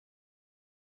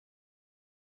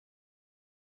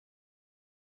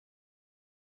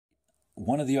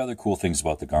One of the other cool things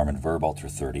about the Garmin Virb Ultra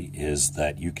 30 is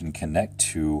that you can connect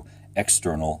to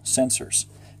external sensors.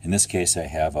 In this case, I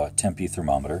have a Tempe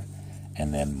thermometer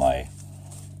and then my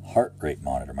heart rate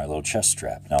monitor, my little chest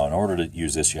strap. Now, in order to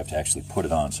use this, you have to actually put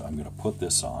it on, so I'm going to put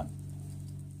this on.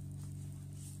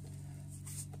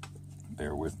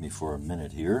 Bear with me for a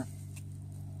minute here.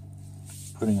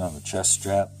 Putting on the chest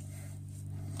strap,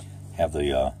 have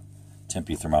the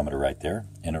Tempe thermometer right there,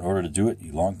 and in order to do it,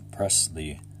 you long press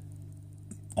the,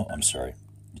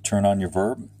 you turn on your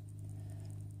Virb,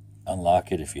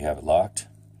 unlock it if you have it locked.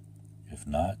 If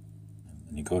not,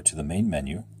 then you go to the main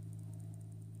menu,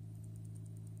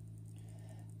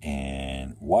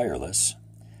 and wireless,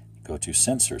 go to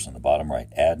sensors on the bottom right,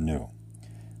 add new,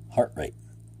 heart rate,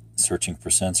 searching for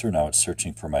sensor. Now it's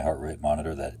searching for my heart rate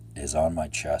monitor that is on my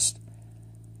chest,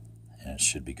 and it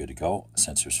should be good to go.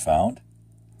 Sensors found,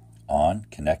 on,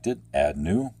 connected, add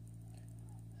new,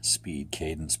 speed,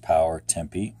 cadence, power,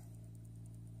 Tempe.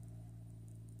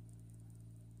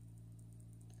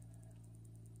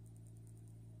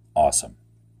 Awesome.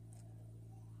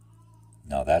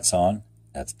 Now that's on,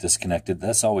 that's disconnected.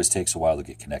 This always takes a while to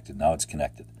get connected. Now it's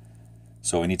connected.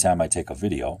 So anytime I take a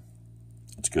video,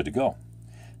 it's good to go.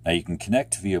 Now you can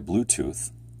connect via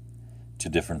Bluetooth to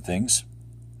different things.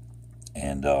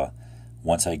 And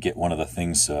once I get one of the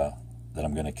things that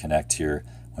I'm going to connect here,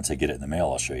 once I get it in the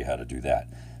mail, I'll show you how to do that.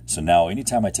 So now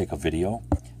anytime I take a video,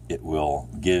 it will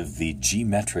give the G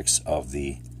metrics of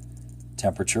the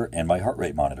temperature and my heart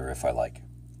rate monitor if I like.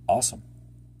 Awesome.